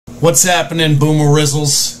What's happening, Boomer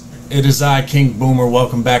Rizzles? It is I, King Boomer.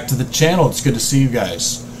 Welcome back to the channel. It's good to see you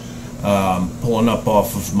guys. Pulling up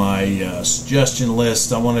off of my suggestion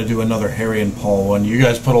list, I want to do another Harry and Paul one. You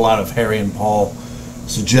guys put a lot of Harry and Paul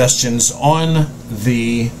suggestions on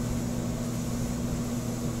the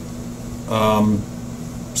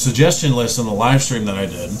suggestion list on the live stream that I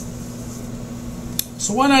did.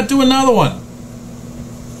 So why not do another one?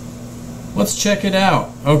 Let's check it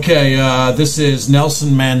out. Okay, this is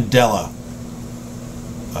Nelson Mandela.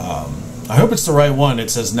 I hope it's the right one. It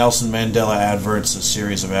says Nelson Mandela Adverts, a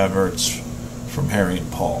series of adverts from Harry and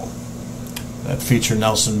Paul that feature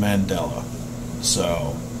Nelson Mandela.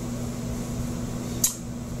 So,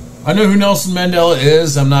 I know who Nelson Mandela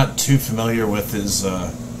is. I'm not too familiar with his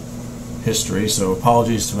history, so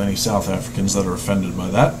apologies to any South Africans that are offended by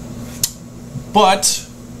that. But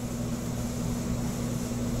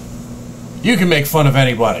you can make fun of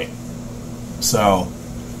anybody. So,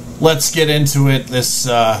 let's get into it. This,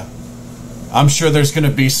 I'm sure there's going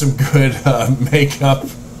to be some good makeup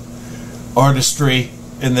artistry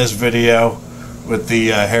in this video with the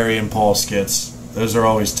Harry and Paul skits. Those are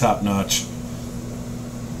always top-notch.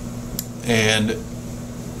 And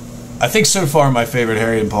I think so far my favorite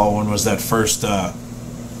Harry and Paul one was that first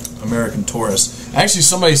American Tourist. Actually,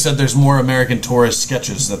 somebody said there's more American Tourist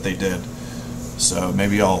sketches that they did. So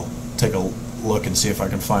maybe I'll take a look and see if I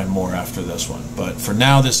can find more after this one. But for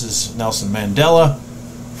now, this is Nelson Mandela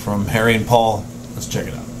from Harry and Paul. Let's check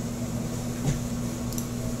it out.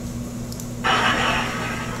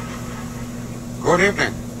 Good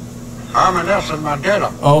evening. I'm Nelson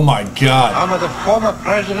Mandela. Oh my God. I'm the former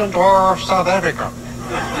president of South Africa.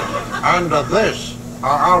 And this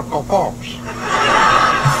are alcopops.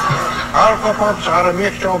 Alcopops are a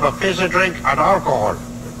mixture of a fizzy drink and alcohol.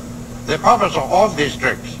 The purpose of these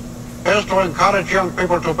drinks is to encourage young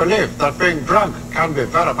people to believe that being drunk can be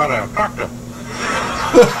very, very attractive.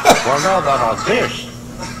 Well, now that are this,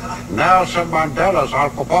 Nelson Mandela's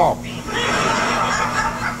alcopops.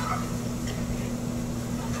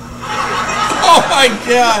 Oh my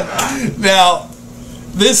God. Now,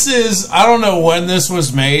 this is, I don't know when this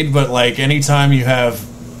was made, but like anytime you have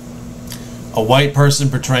a white person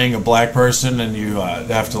portraying a black person and you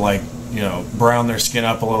have to, like, you know, brown their skin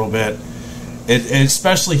up a little bit,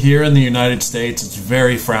 especially here in the United States, it's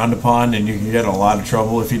very frowned upon, and you can get in a lot of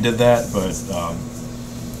trouble if you did that. But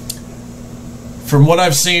from what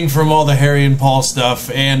I've seen from all the Harry and Paul stuff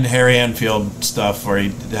and Harry Enfield stuff, where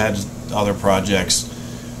he had other projects,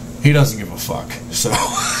 he doesn't give a fuck. So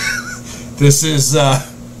this is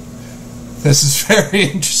very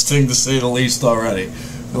interesting to say the least already.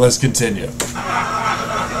 Let's continue.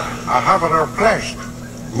 I have replaced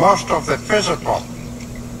most of the physical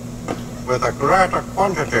with a greater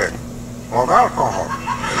quantity of alcohol.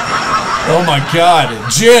 Oh my God,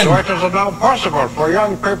 gin! So it is now possible for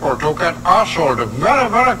young people to get arsehole very,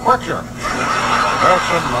 very quickly.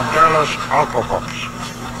 Nelson Mandela's alcohols.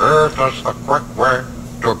 It is the quick way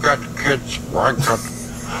to get kids wankered.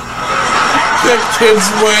 Get kids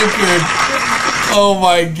wankered. Oh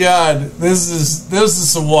my God, this is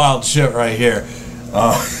some wild shit right here.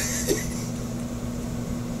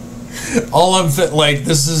 All I'm like,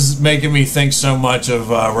 this is making me think so much of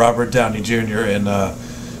Robert Downey Jr. in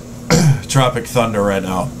Tropic Thunder right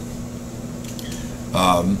now.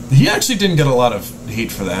 He actually didn't get a lot of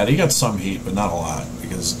heat for that. He got some heat, but not a lot,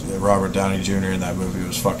 because Robert Downey Jr. in that movie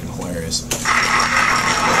was fucking hilarious.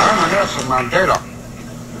 I'm Nelson Mandela.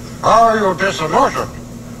 Are you disillusioned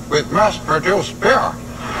with mass-produced beer?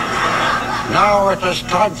 Now it is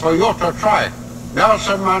time for you to try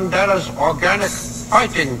Nelson Mandela's organic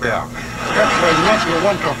fighting beer. It will make you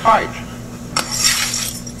want to fight.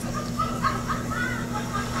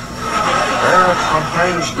 It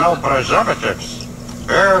contains no preservatives.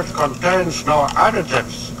 It contains no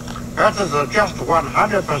additives. It is just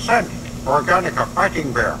 100% organic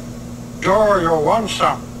fighting beer. Do you want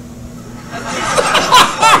some?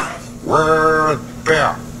 With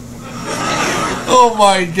beer. Oh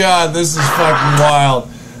my God, this is fucking wild.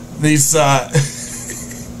 These,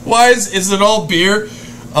 why is it all beer?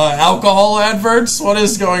 Alcohol adverts? What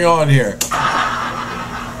is going on here?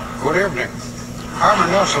 Good evening. I'm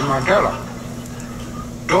Nelson Mandela.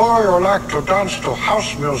 Do you like to dance to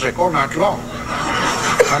house music all night long?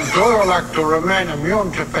 And do you like to remain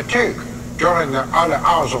immune to fatigue during the early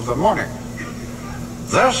hours of the morning?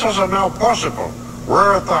 This is now possible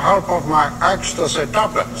with the help of my ecstasy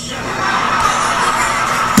tablets.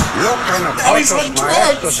 You can purchase my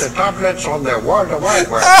ecstasy tablets on the World Wide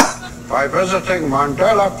Web by visiting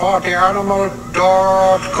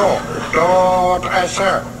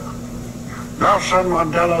mandelapartyanimal.co.sa. Nelson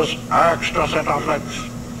Mandela's ecstasy tablets.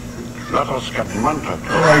 Let us get munted.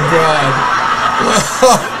 Oh my god.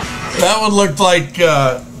 That one looked like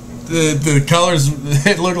the colors,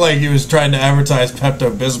 it looked like he was trying to advertise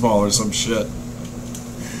Pepto-Bismol or some shit.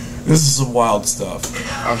 This is some wild stuff.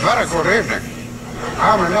 A very good evening.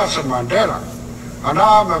 I'm Nelson Mandela, and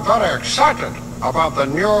I'm very excited about the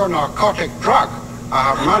new narcotic drug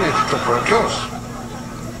I have managed to produce.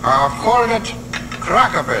 I have called it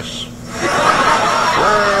Crackabis.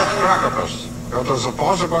 With Crackabis, it is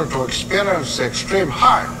possible to experience the extreme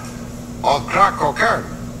high of crack cocaine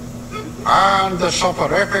and the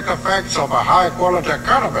soporific effects of a high-quality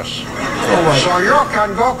cannabis. So you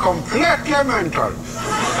can go completely mental.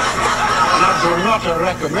 And I do not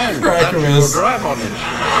recommend that you drive on it.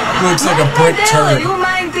 Looks like a brick turd. You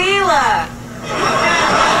Mandela.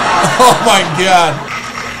 Oh my god.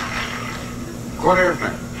 Good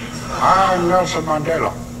evening. I'm Nelson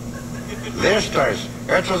Mandela. These days,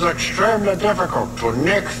 it is extremely difficult to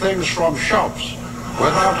nick things from shops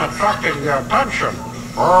without attracting the attention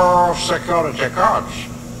of security guards.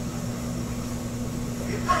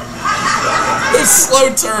 These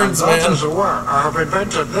slow turns, man. That is why I have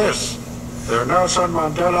invented this, the Nelson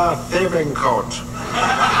Mandela thieving coat.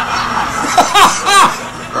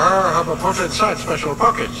 I have put inside special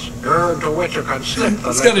pockets into which you can slip the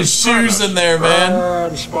He's got his shoes in there, man.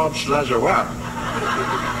 And sports leisure wear,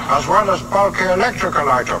 as well as bulky electrical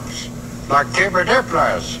items like DVD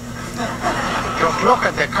players. Just look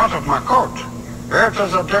at the cut of my coat. It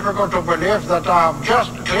is difficult to believe that I have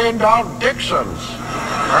just cleaned out Dixon's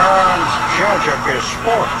and JJP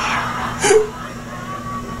Sports.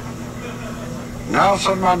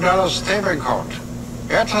 Nelson Mandela's thieving coat.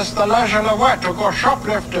 It is the leisurely way to go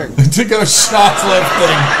shoplifting. To go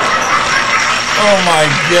shoplifting. Oh my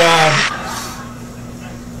god.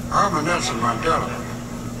 I'm Nelson Mandela.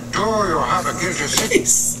 Do you have a guilty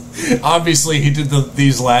secret? Obviously, he did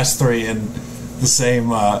these last three in the same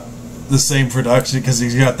production because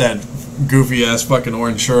he's got that goofy ass fucking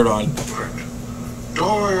orange shirt on. Do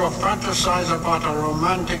you fantasize about a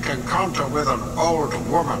romantic encounter with an old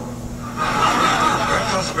woman? It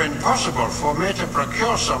has been possible for me to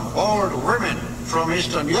procure some old women from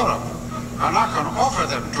Eastern Europe, and I can offer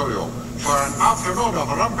them to you for an afternoon of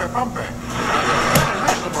rumpy-pumpy.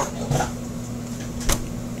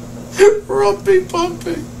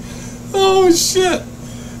 Rumpy-pumpy. Oh shit.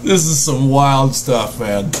 This is some wild stuff,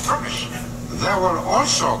 man. They will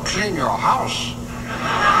also clean your house.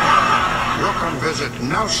 You can visit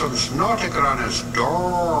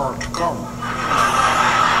nelsonsnauticrunners.com.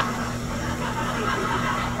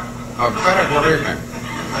 A very good evening.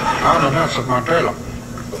 I'm Nelson Mandela.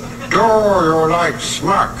 Do you like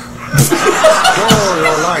smack? Do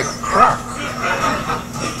you like crack?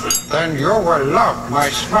 Then you will love my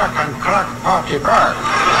smack and crack party bag.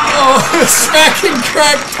 Oh, smack and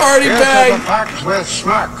crack party bag. It is packed with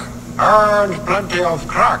smack and plenty of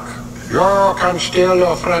crack. You can steal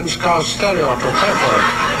your friend's car stereo to pay for it.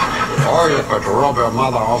 Or you could rob your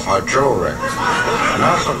mother of her jewelry.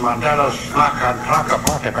 Nelson Mandela's smack and cracker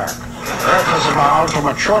party bag. It is my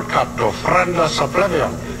ultimate shortcut to friendless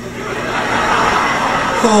oblivion.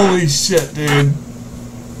 Holy shit, dude.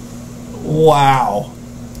 Wow.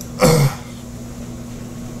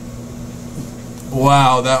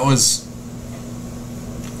 Wow, that was...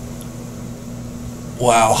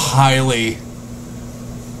 Wow, highly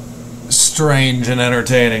strange and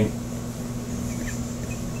entertaining.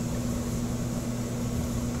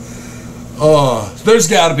 Oh, there's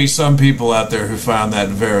got to be some people out there who found that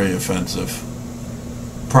very offensive.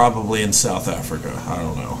 Probably in South Africa. I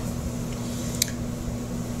don't know.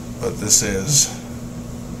 But this is...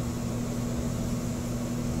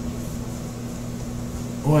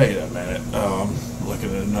 Wait a minute. Oh, I'm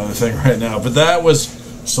looking at another thing right now. But that was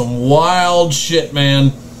some wild shit,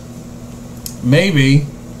 man. Maybe.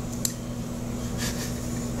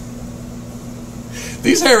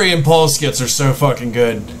 These Harry and Paul skits are so fucking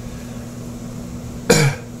good.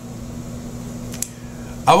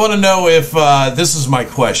 I want to know if, this is my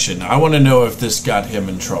question. I want to know if this got him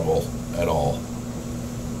in trouble at all.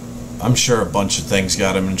 I'm sure a bunch of things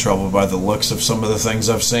got him in trouble by the looks of some of the things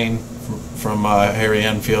I've seen from Harry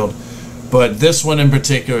Enfield. But this one in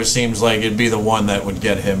particular seems like it'd be the one that would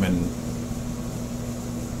get him in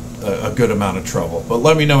a good amount of trouble. But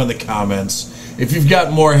let me know in the comments. If you've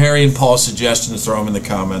got more Harry and Paul suggestions, throw them in the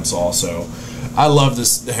comments also. I love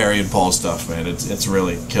this Harry and Paul stuff, man. It's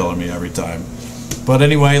really killing me every time. But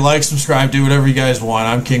anyway, like, subscribe, do whatever you guys want.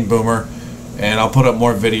 I'm King Boomer, and I'll put up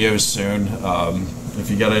more videos soon. If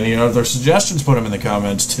you got any other suggestions, put them in the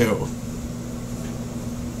comments too.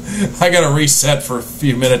 I gotta reset for a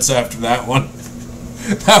few minutes after that one.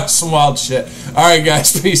 That was some wild shit. All right,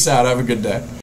 guys. Peace out. Have a good day.